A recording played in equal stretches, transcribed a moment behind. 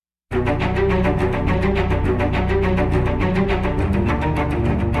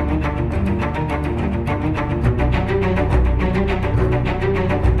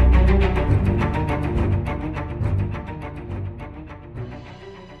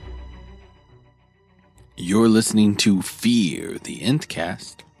You're listening to Fear the Nth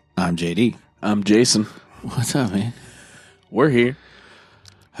Cast. I'm JD. I'm Jason. What's up, man? We're here.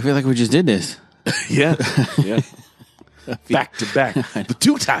 I feel like we just did this. Yeah. Back to back. The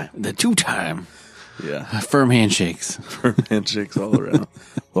two time. Yeah. Firm handshakes. Firm handshakes all around.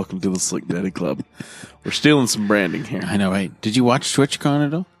 Welcome to the Slick Daddy Club. We're stealing some branding here. I know, right? Did you watch TwitchCon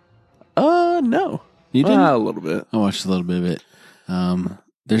at all? No. You didn't? A little bit. I watched a little bit of it.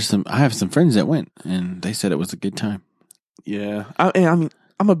 I have some friends that went, and they said it was a good time. Yeah. I'm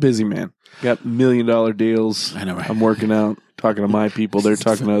a busy man. Got $1 million deals. I know, right? I'm working out, talking to my people. They're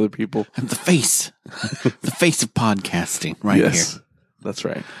talking to other people. I'm the face. The face of podcasting right Yes, here. That's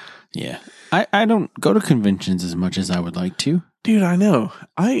right. Yeah. I don't go to conventions as much as I would like to. Dude, I know.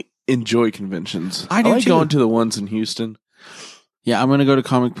 I enjoy conventions. I do like too. going to the ones in Houston. Yeah, I'm going to go to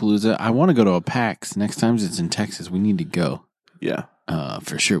Comic Palooza. I want to go to a PAX. Next time it's in Texas. We need to go. Yeah.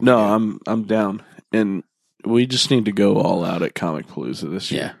 For sure. No, I'm down. And we just need to go all out at Comic Palooza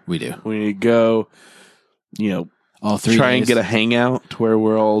this year. Yeah, we do. We need to go, all 3 try days. and get a hangout to where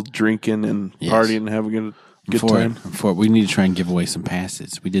we're all drinking and partying and having a good time. We need to try and give away some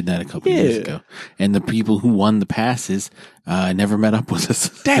passes. We did that a couple years ago. And the people who won the passes never met up with us.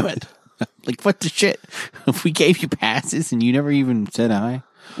 Damn it. Like, what the shit? If we gave you passes and you never even said hi?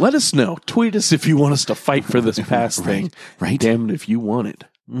 Let us know. Tweet us if you want us to fight for this pass thing. Right. Damn it if you want it.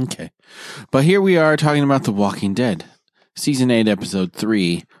 Okay. But here we are talking about The Walking Dead. Season 8, Episode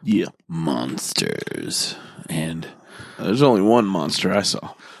 3. Yeah. Monsters. And there's only one monster I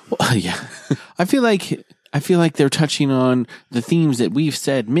saw. Well, yeah. I feel like they're touching on the themes that we've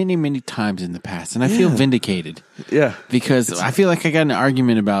said many, many times in the past, and I feel vindicated. Yeah, because I feel like I got in an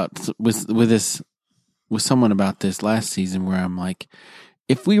argument with someone about this last season, where I'm like,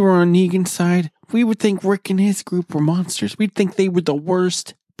 if we were on Negan's side, we would think Rick and his group were monsters. We'd think they were the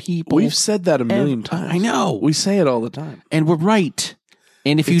worst people. We've said that a million times. I know. We say it all the time, and we're right.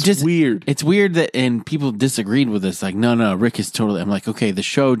 And if it's weird. It's weird that, and people disagreed with us. Like, no, Rick is totally. I'm like, okay, the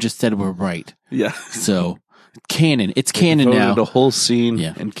show just said we're right. Yeah. So canon. It's canon now. The whole scene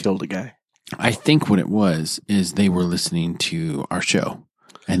and killed a guy. I think what it was is they were listening to our show,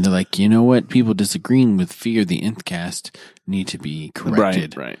 and they're like, you know what? People disagreeing with Fear the Nth Cast need to be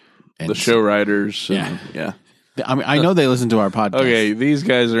corrected. Right. And the show writers. Yeah. I mean, I know they listen to our podcast. Okay, these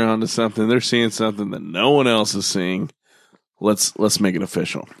guys are onto something. They're seeing something that no one else is seeing. Let's make it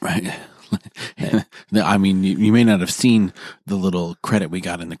official. Right. I mean, you may not have seen the little credit we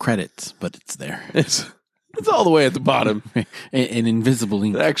got in the credits, but it's there. It's all the way at the bottom. An invisible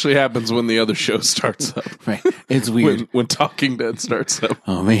ink. It actually happens when the other show starts up. Right. It's weird. When Talking Dead starts up.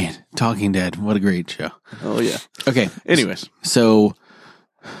 Oh, man. Talking Dead. What a great show. Oh, yeah. Okay. Anyways. So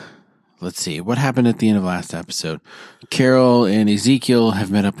let's see. What happened at the end of last episode? Carol and Ezekiel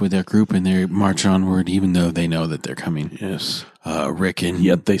have met up with their group, and they march onward, even though they know that they're coming. Yes. Rick and...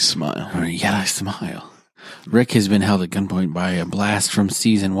 Yet they smile. Yet I smile. Rick has been held at gunpoint by a blast from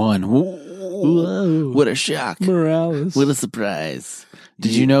season 1. Whoa. What a shock. Morales. What a surprise.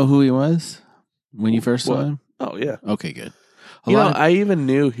 Did you know who he was when you first saw him? Oh, yeah. Okay, good. I even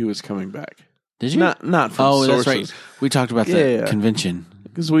knew he was coming back. Did you? Not from sources. That's right. We talked about the convention.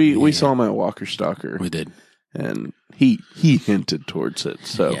 Because we saw him at Walker Stalker. We did. And he hinted towards it.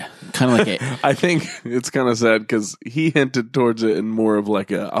 So yeah, kind of like it. I think it's kind of sad because he hinted towards it in more of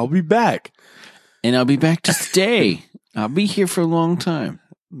like I'll be back. And I'll be back to stay. I'll be here for a long time.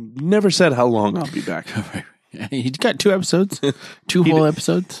 Never said how long I'll be back. He got 2 episodes. 2 whole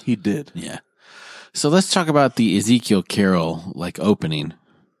episodes. He did. Yeah. So let's talk about the Ezekiel Carol opening.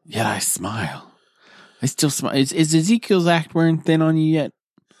 Yet I smile. I still smile. Is Ezekiel's act wearing thin on you yet?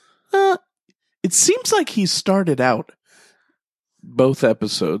 It seems like he started out both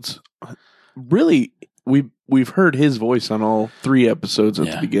episodes. Really, we've heard his voice on all 3 episodes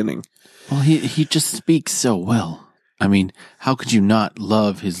at the beginning. Well, he just speaks so well. I mean, how could you not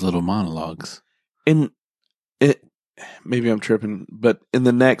love his little monologues? And maybe I'm tripping, but in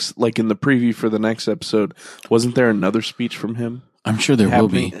the next, in the preview for the next episode, wasn't there another speech from him? I'm sure there will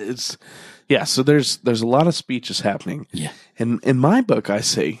be. So there's a lot of speeches happening. Yeah. And in my book, I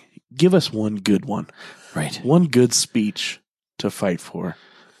say, give us one good one. Right. One good speech to fight for.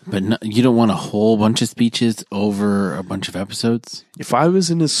 But you don't want a whole bunch of speeches over a bunch of episodes? If I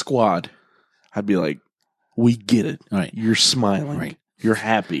was in his squad, I'd be like, we get it. Right. You're smiling. Right. You're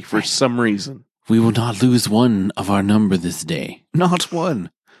happy for some reason. We will not lose one of our number this day. Not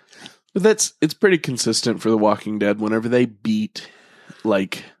one. But it's pretty consistent for The Walking Dead. Whenever they beat,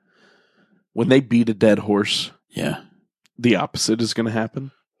 when they beat a dead horse, the opposite is going to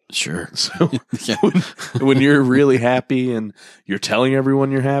happen. Sure. So when you're really happy and you're telling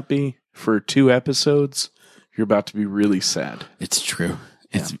everyone you're happy, for 2 episodes, you're about to be really sad. It's true.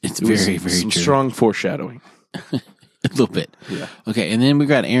 It's It very, was very some true. strong foreshadowing. A little bit. Yeah. Okay, and then we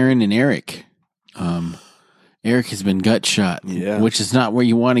got Aaron and Eric. Eric has been gut shot, which is not where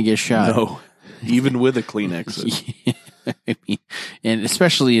you want to get shot. No, even with a clean exit. I mean, and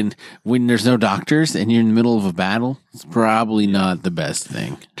especially when there's no doctors and you're in the middle of a battle, it's probably not the best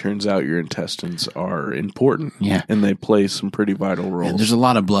thing. Turns out your intestines are important. Yeah. And they play some pretty vital roles. And there's a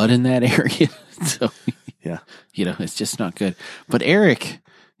lot of blood in that area. So, yeah. It's just not good. But Eric,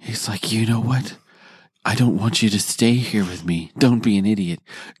 he's like, you know what? I don't want you to stay here with me. Don't be an idiot.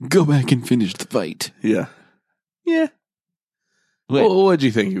 Go back and finish the fight. Yeah. Yeah. What did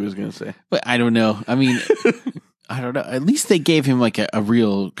you think he was going to say? But I don't know. I mean, I don't know. At least they gave him like a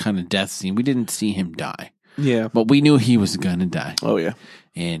real kind of death scene. We didn't see him die. Yeah. But we knew he was going to die. Oh, yeah.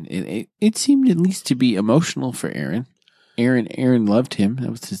 And it seemed at least to be emotional for Aaron. Aaron loved him.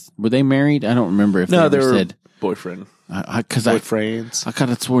 That was his. Were they married? I don't remember if they were said boyfriend. Because boyfriends. I could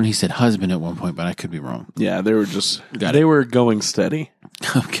have sworn he said husband at one point, but I could be wrong. Yeah, they were going steady.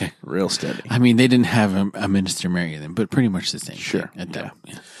 Okay, real steady. I mean, they didn't have a minister marry them, but pretty much the same. Sure. Thing at that.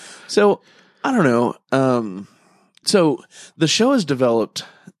 Yeah. So I don't know. So the show has developed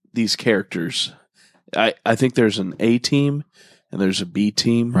these characters. I think there's an A team and there's a B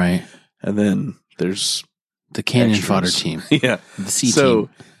team, right? And then there's the cannon extras. fodder team. Yeah, the C team. So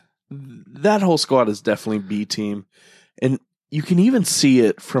that whole squad is definitely B team, and you can even see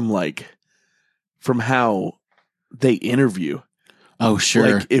it from how they interview. Oh,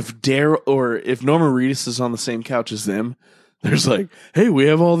 sure. Like if Norman Reedus is on the same couch as them, there's like, hey, we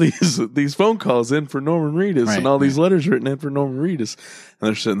have all these phone calls in for Norman Reedus and all these letters written in for Norman Reedus. And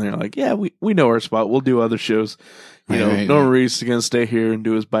they're sitting there like, yeah, we know our spot. We'll do other shows. Norman Reedus is going to stay here and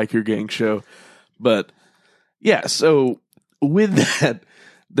do his biker gang show. But yeah, so with that,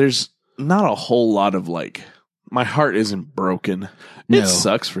 there's not a whole lot of my heart isn't broken. No. It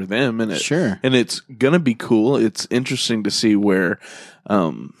sucks for them, and it's gonna be cool. It's interesting to see where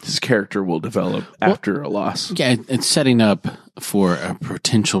his character will develop after a loss. Yeah, it's setting up for a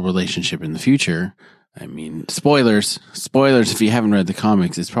potential relationship in the future. I mean, spoilers. If you haven't read the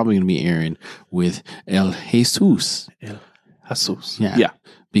comics, it's probably going to be Aaron with El Jesus. Yeah.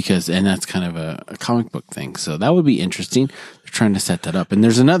 And that's kind of a comic book thing. So that would be interesting. They're trying to set that up. And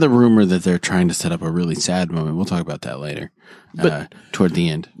there's another rumor that they're trying to set up a really sad moment. We'll talk about that later, but toward the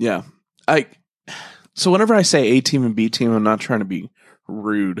end. Yeah. So whenever I say A team and B team, I'm not trying to be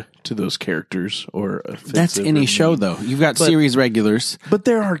rude to those characters or offensive. That's any show, though. You've got series regulars. But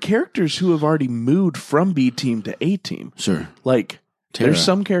there are characters who have already moved from B team to A team. Sure. There's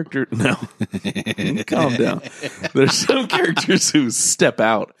some character. No, calm down. There's some characters who step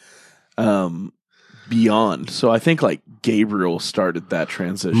out beyond. So I think Gabriel started that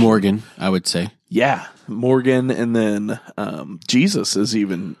transition. Morgan, I would say. Yeah, Morgan, and then Jesus is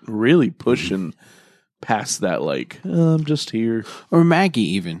even really pushing past that. I'm just here. Or Maggie,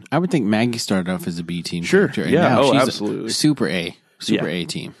 even. I would think Maggie started off as a B team character. And now she's absolutely. Super A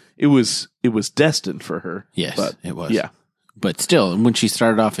team. It was destined for her. Yes, it was. Yeah. But still, when she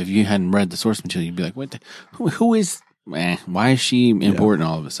started off, if you hadn't read the source material, you'd be like, "What? Who is? Why is she important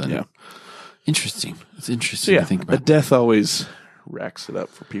all of a sudden?" Yeah. Interesting. It's interesting to think about. A death always racks it up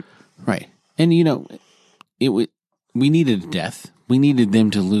for people, right? And we needed a death. We needed them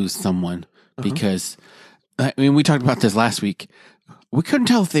to lose someone because, I mean, we talked about this last week. We couldn't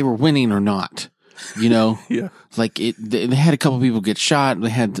tell if they were winning or not. Yeah. They had a couple people get shot.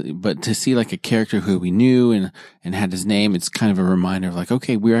 But to see a character who we knew and had his name, it's kind of a reminder of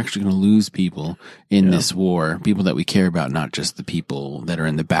okay, we're actually going to lose people in this war, people that we care about, not just the people that are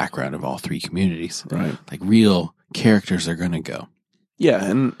in the background of all three communities. Right. Real characters are going to go. Yeah.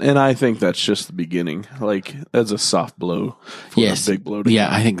 And I think that's just the beginning. That's a soft blow for a big blow.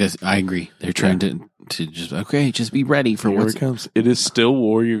 I agree. They're trying to just be ready for what comes. It is still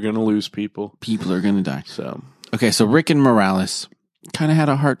war. You're going to lose people. People are going to die. So Rick and Morales kind of had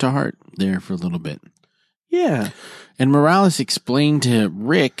a heart-to-heart there for a little bit. Yeah. And Morales explained to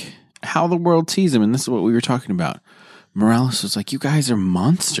Rick how the world sees him, and this is what we were talking about. Morales was like, you guys are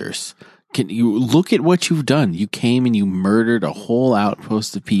monsters. Can you look at what you've done? You came and you murdered a whole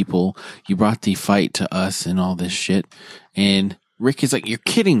outpost of people. You brought the fight to us and all this shit. And Rick is like, you're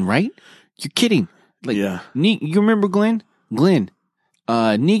kidding, right? You're kidding. You remember Glenn?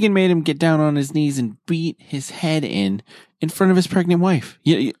 Negan made him get down on his knees and beat his head in front of his pregnant wife.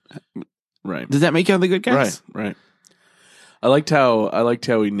 Right. Does that make you the good guys? Right. I liked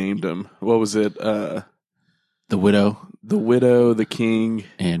how he named him. What was it? The widow, the king,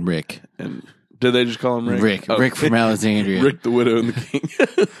 and Rick. And Did they just call him Rick? Rick. Oh. Rick from Alexandria. Rick the Widow and the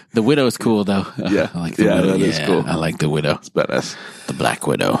King. The Widow's cool, though. Yeah. I like the Widow. That is cool. I like the Widow. It's badass. The Black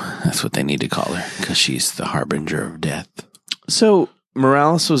Widow. That's what they need to call her, because she's the harbinger of death. So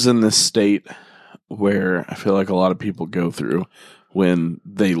Morales was in this state where I feel like a lot of people go through when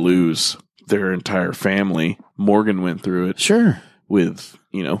they lose their entire family. Morgan went through it. Sure. With,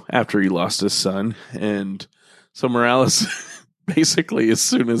 after he lost his son. And so Morales, basically, as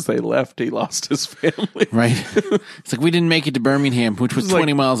soon as they left, he lost his family. Right. It's like, we didn't make it to Birmingham, which was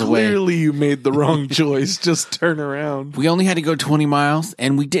 20 miles away. Clearly, you made the wrong choice. Just turn around. We only had to go 20 miles,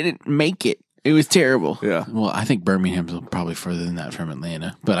 and we didn't make it. It was terrible. Yeah. Well, I think Birmingham's probably further than that from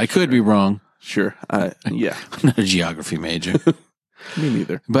Atlanta, but I could be wrong. Sure. Yeah. I'm not a geography major. Me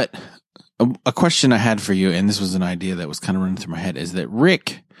neither. But a question I had for you, and this was an idea that was kind of running through my head, is that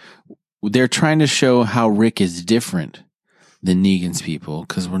Rick, they're trying to show how Rick is different than Negan's people.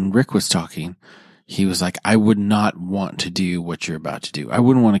 Because when Rick was talking, he was like, I would not want to do what you're about to do. I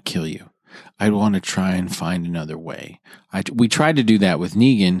wouldn't want to kill you. I'd want to try and find another way. We tried to do that with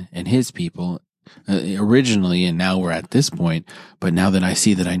Negan and his people originally, and now we're at this point. But now that I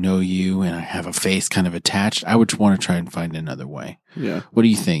see that I know you and I have a face kind of attached, I would want to try and find another way. Yeah. What do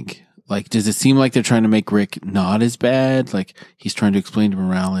you think? Like, does it seem like they're trying to make Rick not as bad? Like, he's trying to explain to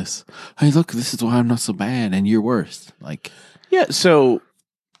Morales, hey, look, this is why I'm not so bad and you're worse. Like, yeah, so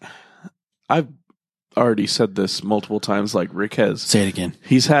I've already said this multiple times. Like, Rick has. Say it again.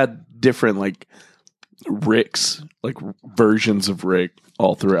 He's had different, like, Ricks, like, versions of Rick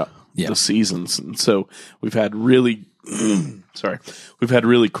all throughout the seasons. And so we've had really. We've had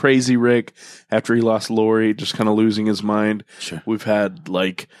really crazy Rick after he lost Lori, just kind of losing his mind. Sure. We've had,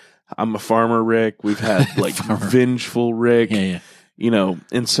 like, I'm a farmer Rick. We've had, like, vengeful Rick. Yeah.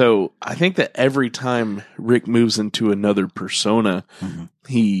 And so I think that every time Rick moves into another persona,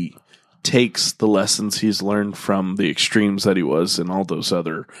 he takes the lessons he's learned from the extremes that he was in all those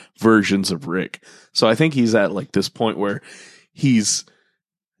other versions of Rick. So I think he's at, like, this point where he's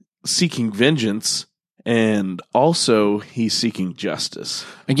seeking vengeance, and also he's seeking justice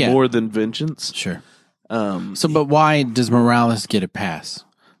more than vengeance. Sure. But why does Morales get a pass?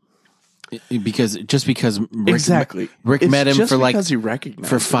 Because Rick met him for like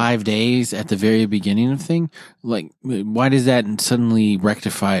for 5 days at the very beginning of thing. Like, why does that suddenly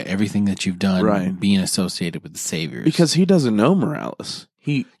rectify everything that you've done being associated with the Saviors? Because he doesn't know Morales.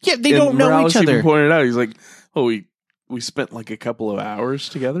 They don't know Morales each other. Even pointed out, he's like, oh, we spent like a couple of hours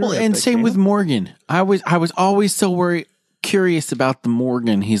together. Well, and same with Morgan. I was always so curious about the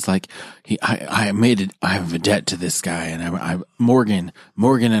Morgan. He's like, I have a debt to this guy, and Morgan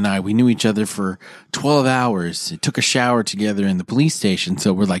and I, we knew each other for 12 hours. Took a shower together in the police station,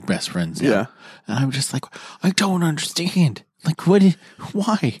 so we're like best friends now. Yeah. And I'm just like, I don't understand. Like,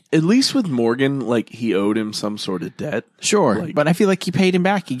 why? At least with Morgan, like, he owed him some sort of debt. Sure. Like, but I feel like he paid him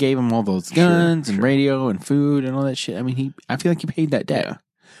back. He gave him all those guns and radio and food and all that shit. I mean, I feel like he paid that debt. Yeah.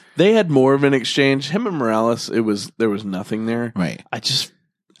 They had more of an exchange. Him and Morales, there was nothing there. Right.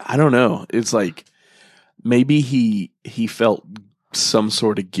 I don't know. It's like, maybe he felt some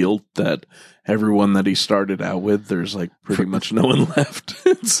sort of guilt that everyone that he started out with, there's like pretty much no one left.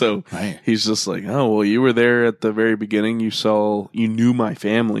 So he's just like, oh, well, you were there at the very beginning. You knew my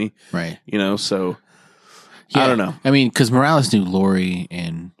family. Right. So I don't know. I mean, because Morales knew Lori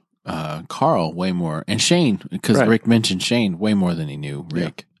and Carl way more, and Shane, because Rick mentioned Shane way more than he knew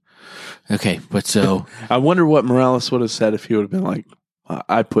Rick. Yeah. Okay, but so I wonder what Morales would have said if he would have been like,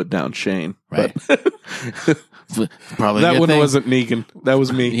 I put down Shane. Right. Probably that one wasn't Negan. That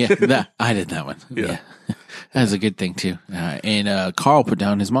was me. Yeah, I did that one. Yeah. That was a good thing too. And Carl put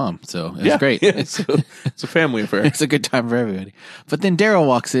down his mom, so it was great. Yeah, it's a family affair. It's a good time for everybody. But then Daryl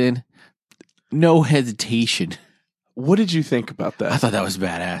walks in, no hesitation. What did you think about that? I thought that was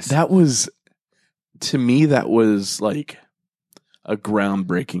badass. To me, that was like a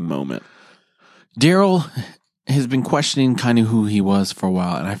groundbreaking moment. Daryl has been questioning kind of who he was for a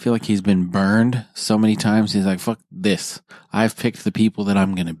while, and I feel like he's been burned so many times. He's like, fuck this. I've picked the people that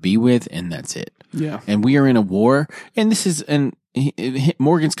I'm going to be with, and that's it. Yeah. And we are in a war, and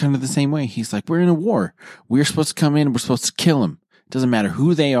Morgan's kind of the same way. He's like, we're in a war. We're supposed to come in, and we're supposed to kill them. It doesn't matter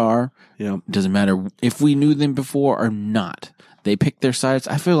who they are. Yeah. It doesn't matter if we knew them before or not. They pick their sides.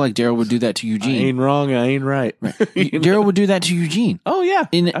 I feel like Daryl would do that to Eugene. I ain't wrong. I ain't right. Daryl would do that to Eugene. Oh, yeah.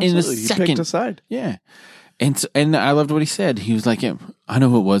 In a second. He picked a side. Yeah. And I loved what he said. He was like, yeah, I know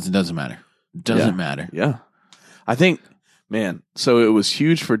who it was. It doesn't matter. It doesn't matter. Yeah. I think, man, so it was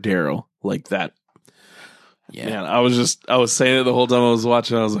huge for Daryl, like that. Yeah. Man, I was saying it the whole time I was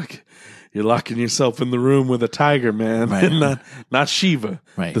watching. I was like, you're locking yourself in the room with a tiger, man, Right. and not Shiva,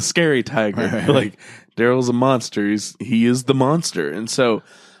 Right. the scary tiger. Right. Like Daryl's a monster. He is the monster, and so,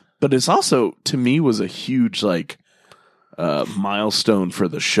 but it's also to me was a huge like milestone for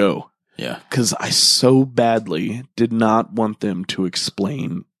the show. Yeah, because I so badly did not want them to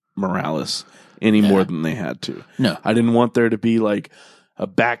explain Morales any more than they had to. No, I didn't want there to be like a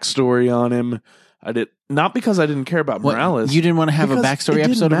backstory on him. Not because I didn't care about Morales. You didn't want to have a backstory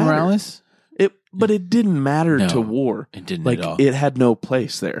episode of Morales? But it didn't matter to war. It didn't like, at all. It had no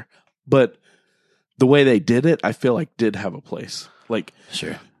place there. But the way they did it, I feel like did have a place. Like,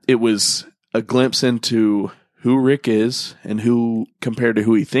 sure, it was a glimpse into who Rick is and who compared to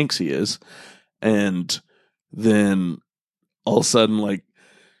who he thinks he is. And then all of a sudden, like,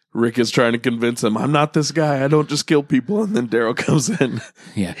 Rick is trying to convince him, I'm not this guy. I don't just kill people. And then Daryl comes in,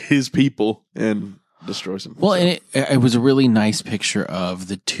 his people, and destroys him. Well, and it was a really nice picture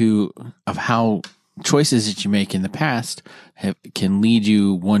of of how choices that you make in the past can lead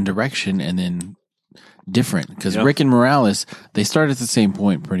you one direction and then different. Because Rick and Morales, they start at the same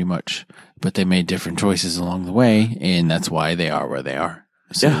point pretty much, but they made different choices along the way, and that's why they are where they are.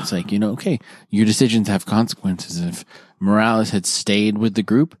 So it's like, okay, your decisions have consequences. If Morales had stayed with the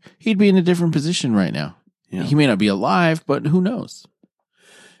group, he'd be in a different position right now. Yeah. He may not be alive, but who knows?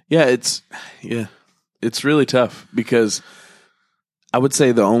 Yeah, it's really tough because I would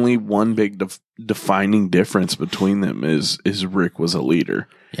say the only one big defining difference between them is Rick was a leader.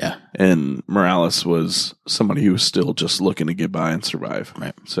 Yeah. And Morales was somebody who was still just looking to get by and survive.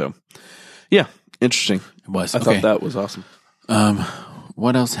 Right. So, yeah, interesting. It was. I thought that was awesome.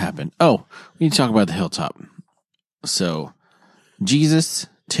 What else happened? Oh, we need to talk about the hilltop. So, Jesus,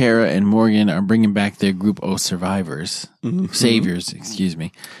 Tara, and Morgan are bringing back their group of saviors, excuse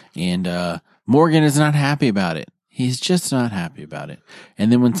me. And Morgan is not happy about it. He's just not happy about it.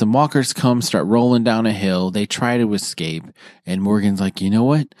 And then when some walkers start rolling down a hill, they try to escape. And Morgan's like, you know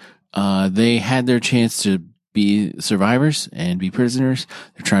what? They had their chance to be survivors and be prisoners.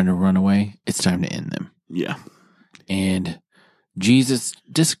 They're trying to run away. It's time to end them. Yeah. And Jesus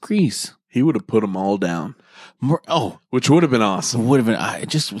disagrees. He would have put them all down. Which would have been awesome. Would have been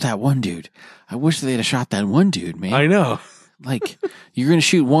just that one dude. I wish they'd have shot that one dude, man. I know. Like, you're going to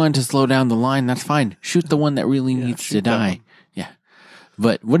shoot one to slow down the line. That's fine. Shoot the one that really needs to die. Yeah.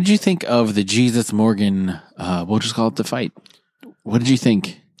 But what did you think of the Jesus Morgan? We'll just call it the fight. What did you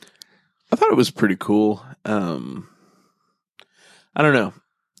think? I thought it was pretty cool. I don't know.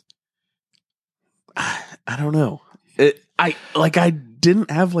 I don't know. I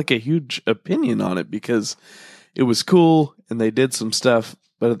didn't have like a huge opinion on it because it was cool and they did some stuff,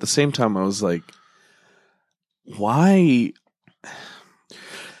 but at the same time I was like, why?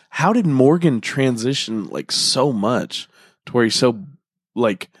 How did Morgan transition like so much to where he's so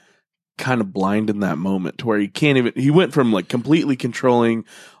like kind of blind in that moment to where he went from like completely controlling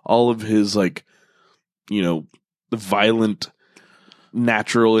all of his like, the violent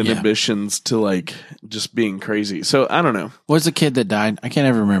natural inhibitions to like just being crazy. So I don't know. What's the kid that died? I can't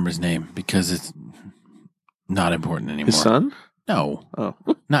ever remember his name because it's not important anymore. His son? No. Oh.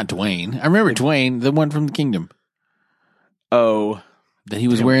 Not Dwayne. I remember Dwayne, the one from the kingdom. Oh. That he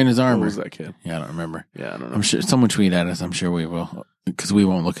was wearing his armor. What was that kid? Yeah, I don't remember. Yeah, I don't know. I'm sure someone tweet at us. I'm sure we will because we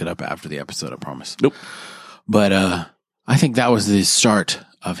won't look it up after the episode, I promise. Nope. But I think that was the start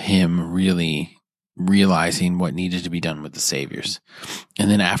of him really realizing what needed to be done with the saviors.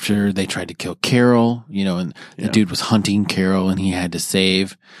 And then after they tried to kill Carol, and the dude was hunting Carol and he had to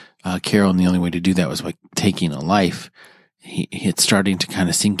save Carol. And the only way to do that was by taking a life. It's starting to kind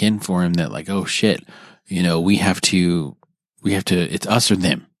of sink in for him that like, oh shit, we have to, it's us or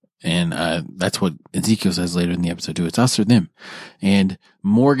them. And that's what Ezekiel says later in the episode too. It's us or them. And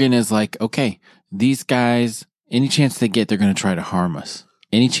Morgan is like, okay, these guys, any chance they get, they're going to try to harm us.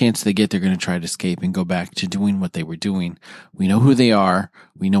 Any chance they get, they're going to try to escape and go back to doing what they were doing. We know who they are.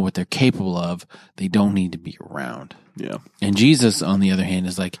 We know what they're capable of. They don't need to be around. Yeah. And Jesus, on the other hand,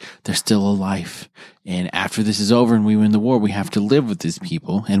 is like, they're still alive. And after this is over and we win the war, we have to live with these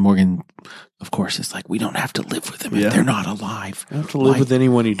people. And Morgan, of course, is like, we don't have to live with them if they're not alive. You have to live with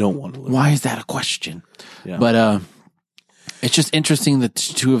anyone you don't want to live with. Why is that a question? Yeah. But it's just interesting that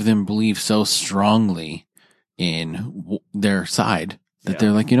the two of them believe so strongly in their side that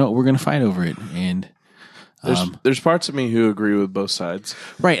they're like, we're going to fight over it. And there's parts of me who agree with both sides.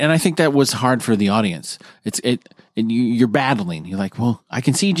 Right. And I think that was hard for the audience. You're battling. You're like, well, I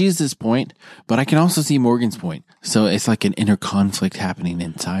can see Jesus' point, but I can also see Morgan's point. So it's like an inner conflict happening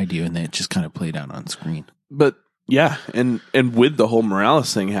inside you, and then it just kind of played out on screen. But yeah, and with the whole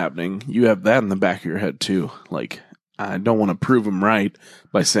Morales thing happening, you have that in the back of your head too. Like, I don't want to prove him right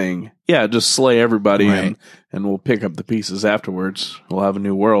by saying, yeah, just slay everybody Right. and we'll pick up the pieces afterwards. We'll have a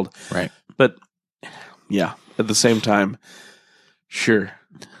new world. Right. But yeah, at the same time, sure,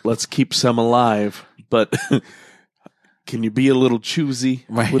 let's keep some alive, but can you be a little choosy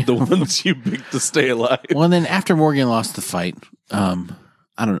with the ones you pick to stay alive? Well, and then after Morgan lost the fight, I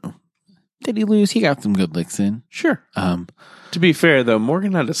don't know. Did he lose? He got some good licks in. Sure. To be fair, though,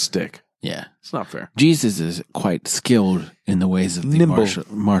 Morgan had a stick. Yeah. It's not fair. Jesus is quite skilled in the ways of the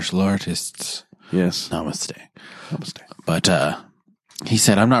martial artists. Yes. Namaste. Namaste. But he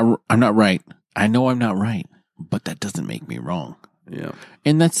said, I'm not right. I know I'm not right, but that doesn't make me wrong. Yeah.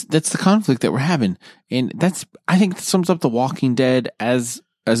 And that's the conflict that we're having. And I think that sums up The Walking Dead as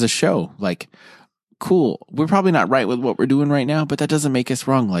a show. Like, cool. We're probably not right with what we're doing right now, but that doesn't make us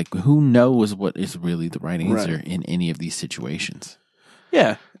wrong. Like, who knows what is really the right answer in any of these situations?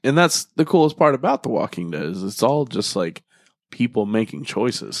 Yeah. And that's the coolest part about The Walking Dead is it's all just like people making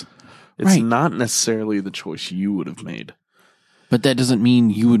choices. It's not necessarily the choice you would have made. But that doesn't mean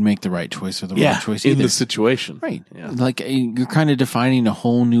you would make the right choice or the wrong choice either. In the situation. Right. Yeah. Like, you're kind of defining a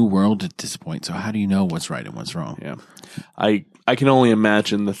whole new world at this point. So how do you know what's right and what's wrong? Yeah. I can only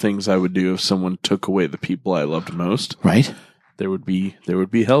imagine the things I would do if someone took away the people I loved most. Right. There would be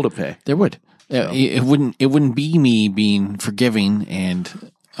hell to pay. There would. So. It wouldn't be me being forgiving,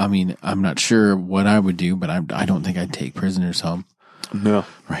 and I mean, I'm not sure what I would do, but I don't think I'd take prisoners home. No.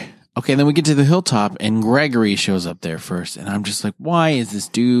 Right. Okay, then we get to the hilltop, and Gregory shows up there first, and I'm just like, why is this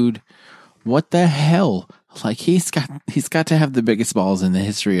dude? What the hell? Like, he's got to have the biggest balls in the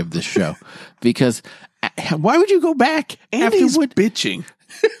history of this show, because why would you go back and he's bitching?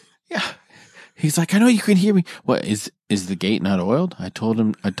 Yeah, he's like, I know you can hear me. What is the gate not oiled? I told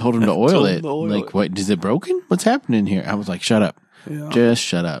him to oil it. Like, what? Is it broken? What's happening here? I was like, shut up, just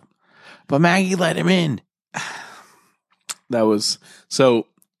shut up. But Maggie let him in. That was so.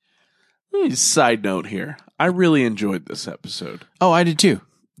 Side note here. I really enjoyed this episode. Oh, I did too.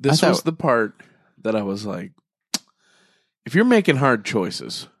 This was the part that I was like, if you're making hard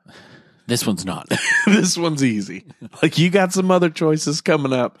choices, this one's not. This one's easy. Like, you got some other choices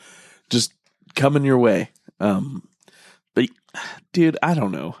coming up, just coming your way. But dude, I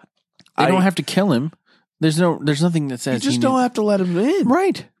don't know. They don't have to kill him. There's nothing that says you just don't have to let him in.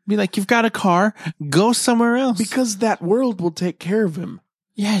 Right. Be like, you've got a car, go somewhere else. Because that world will take care of him.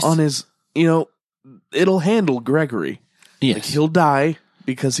 Yes. On his, it'll handle Gregory. Yes. Like, he'll die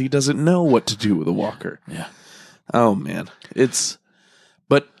because he doesn't know what to do with a walker. Yeah. Oh man.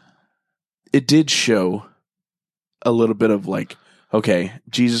 But it did show a little bit of like, okay,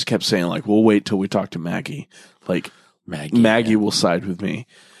 Jesus kept saying like, we'll wait till we talk to Maggie. Like, Maggie will side with me.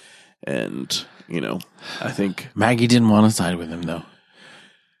 And, I think Maggie didn't want to side with him though.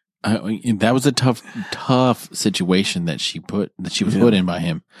 That was a tough situation that she was put in by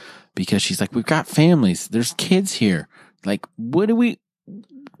him, because she's like, we've got families. There's kids here. Like, why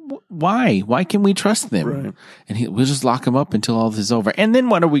can we trust them? Right. And we'll just lock them up until all this is over. And then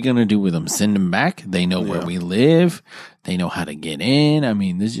what are we going to do with them? Send them back? They know where we live. They know how to get in. I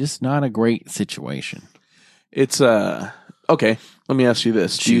mean, this is just not a great situation. It's, okay. Let me ask you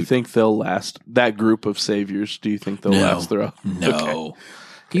this. Do you think they'll last, that group of saviors? Do you think they'll last throughout? No. Okay.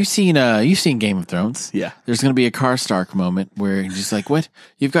 You've seen Game of Thrones. Yeah. There's going to be a Karstark moment where you're just like, what?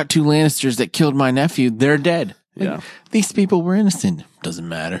 You've got 2 Lannisters that killed my nephew. They're dead. Like, yeah. These people were innocent. Doesn't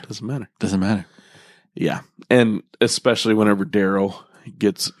matter. Doesn't matter. Yeah. And especially whenever Daryl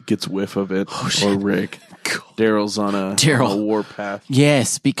gets whiff of it, or Rick. Daryl's on a warpath.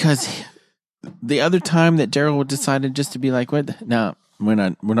 Yes, because the other time that Daryl decided just to be like, what? No, we're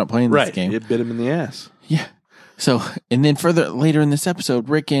not playing this game. It bit him in the ass. Yeah. So, and then later in this episode,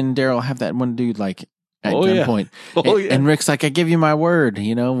 Rick and Daryl have that one dude like at gunpoint. Yeah. And Rick's like, I give you my word,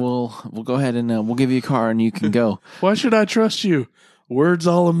 we'll go ahead and we'll give you a car and you can go. Why should I trust you? Word's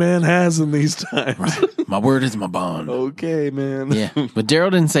all a man has in these times. Right. My word is my bond. Okay, man. Yeah. But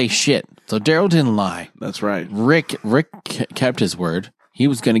Daryl didn't say shit. So Daryl didn't lie. That's right. Rick kept his word. He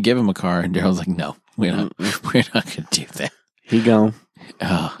was going to give him a car, and Daryl's like, no, we're not going to do that. He gone.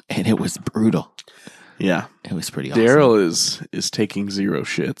 And it was brutal. Yeah. It was pretty awesome. Daryl is taking 0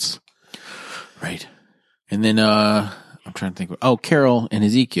 shits. Right. And then I'm trying to think. Carol and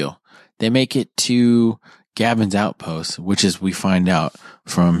Ezekiel. They make it to Gavin's outpost, which is, we find out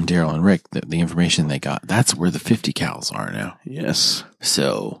from Daryl and Rick, the information they got. That's where the 50 cows are now. Yes.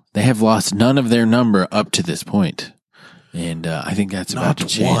 So they have lost none of their number up to this point. And I think that's about to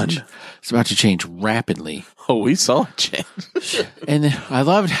change. It's about to change rapidly. Oh, we saw it change. And I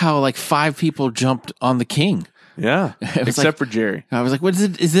loved how 5 people jumped on the king. Yeah. Except for Jerry. I was like, what is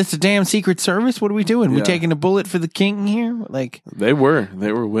it? Is this a damn Secret Service? What are we doing? We taking a bullet for the king here? Like, they were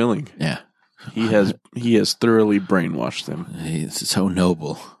willing. Yeah. He has thoroughly brainwashed them. It's so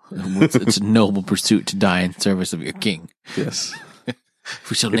noble. It's a noble pursuit to die in service of your king. Yes.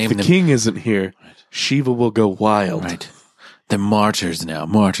 We shall if name the them. king isn't here, Shiva will go wild. Right. They're martyrs now.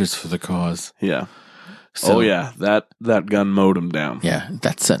 Martyrs for the cause. Yeah. So, yeah. That gun mowed him down. Yeah.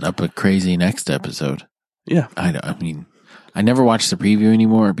 That's setting up a crazy next episode. Yeah. I mean, I never watch the preview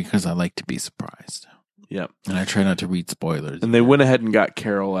anymore because I like to be surprised. Yep. And I try not to read spoilers. And they went ahead and got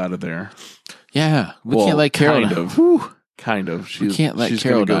Carol out of there. Yeah. We can't let Carol Kind of. We can't let she's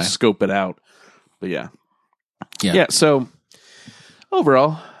Carol gonna go die. scope it out. But yeah. Yeah. So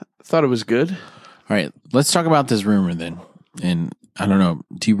overall, I thought it was good. All right. Let's talk about this rumor then. And I don't know.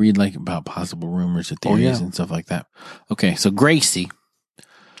 Do you read like about possible rumors or theories and stuff like that? Okay. So Gracie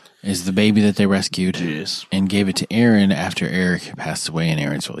is the baby that they rescued and gave it to Aaron after Eric passed away. And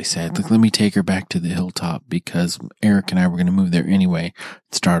Aaron's really sad. Like, let me take her back to the hilltop because Eric and I were going to move there anyway,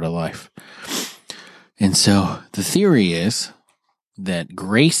 start a life. And so the theory is that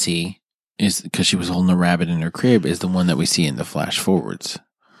Gracie is, because she was holding a rabbit in her crib, is the one that we see in the flash forwards.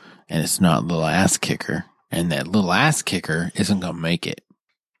 And it's not little ass kicker. And that little ass kicker isn't going to make it.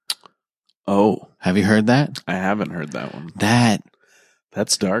 Oh. Have you heard that? I haven't heard that one.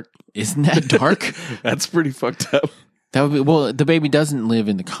 That's dark. Isn't that dark? That's pretty fucked up. That would be, well, the baby doesn't live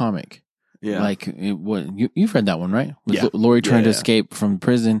in the comic. Yeah. Like, you've read that one, right? With Lori trying to escape from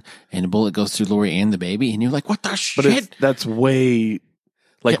prison and a bullet goes through Lori and the baby. And you're like, what the shit? But that's way,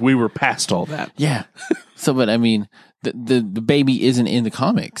 we were past all that. Yeah. So, but I mean, the baby isn't in the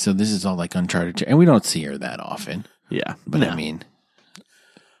comic. So this is all like uncharted. And we don't see her that often. Yeah. But I mean,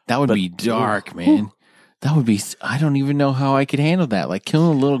 that would be dark, man. That would be, I don't even know how I could handle that. Like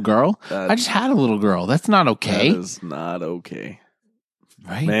killing a little girl. I just had a little girl. That's not okay. That is not okay.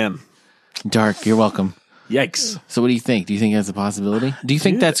 Right? Man. Dark, you're welcome. Yikes. So what do you think? Do you think that's a possibility? Do you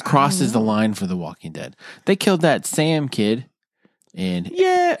think that's crosses the line for The Walking Dead? They killed that Sam kid and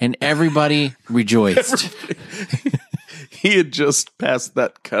everybody rejoiced. He had just passed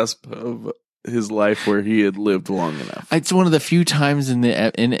that cusp of his life where he had lived long enough. It's one of the few times in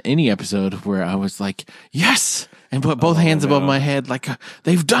any episode where I was like, yes, and put both hands above my head like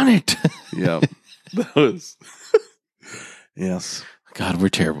they've done it. Yeah. That was yes. God, we're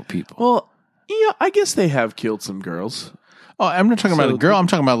terrible people. Well, yeah, I guess they have killed some girls. Oh, I'm not talking about a girl. I'm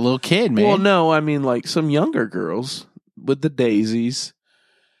talking about a little kid, man. Well, no, I mean like some younger girls with the daisies.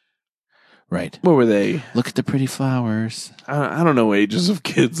 Right. What were they? Look at the pretty flowers. I don't know ages of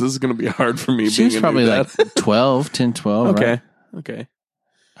kids. This is going to be hard for me. She was probably like 12, 10, 12. Okay. Right? Okay.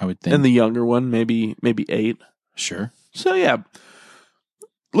 I would think. And the younger one, maybe 8. Sure. So yeah,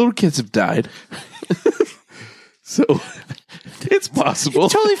 little kids have died. So it's possible.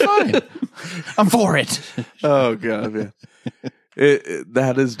 It's totally fine. I'm for it. Oh God, man.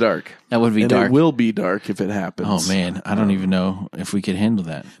 That is dark. That would be dark. It will be dark if it happens. Oh man, I don't even know if we could handle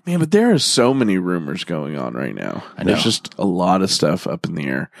that. Man, but there are so many rumors going on right now. I know. There's just a lot of stuff up in the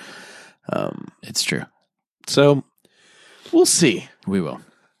air. It's true. So we'll see. We will.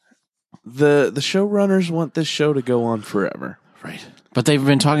 The showrunners want this show to go on forever. Right. But they've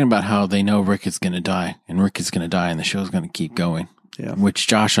been talking about how they know Rick is going to die, and Rick is going to die, and the show's going to keep going. Yeah. Which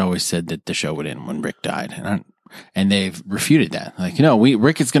Josh always said that the show would end when Rick died, and they've refuted that. Like,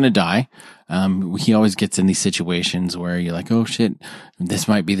 Rick is going to die. He always gets in these situations where you're like, oh shit, this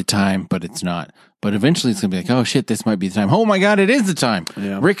might be the time, but it's not. But eventually it's going to be like, oh shit, this might be the time. Oh my God, it is the time.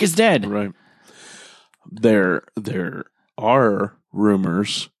 Yeah. Rick is dead. Right. There are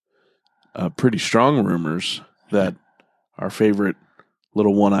rumors, pretty strong rumors, that our favorite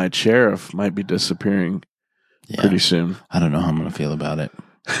little one-eyed sheriff might be disappearing pretty soon. I don't know how I'm going to feel about it.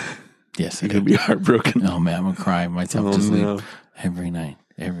 Yes, you're going to be heartbroken. Oh man, I'm going to cry myself to sleep every night.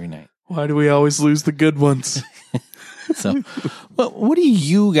 Why do we always lose the good ones? So, well, what do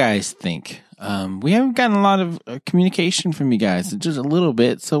you guys think? We haven't gotten a lot of communication from you guys, just a little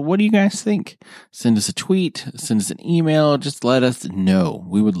bit. So what do you guys think? Send us a tweet, send us an email. Just let us know.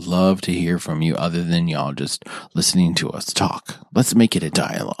 We would love to hear from you other than y'all just listening to us talk. Let's make it a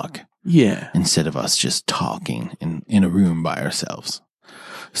dialogue. Yeah. Instead of us just talking in a room by ourselves.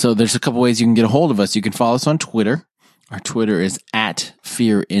 So there's a couple ways you can get a hold of us. You can follow us on Twitter. Our Twitter is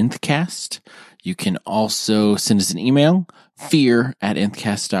 @FearNthcast. You can also send us an email,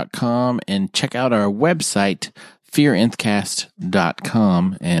 fear@nthcast.com, and check out our website,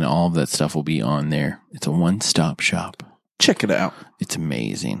 fearnthcast.com, and all of that stuff will be on there. It's a one-stop shop. Check it out. It's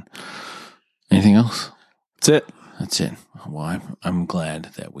amazing. Anything else? That's it. That's it. Well, I'm glad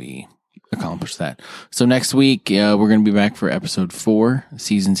that we accomplish that. So next week, we're going to be back for episode 4.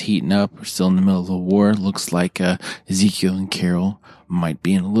 Season's heating up. We're still in the middle of the war. Looks like Ezekiel and Carol might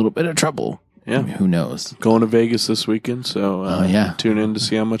be in a little bit of trouble. Yeah. I mean, who knows? Going to Vegas this weekend, so tune in to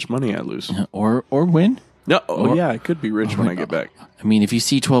see how much money I lose. Or win. No, I could be rich when I get back. I mean, if you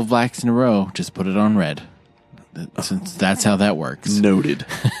see 12 blacks in a row, just put it on red. Since that's how that works. Noted.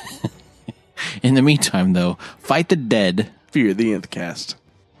 In the meantime, though, fight the dead. Fear the Nth Cast.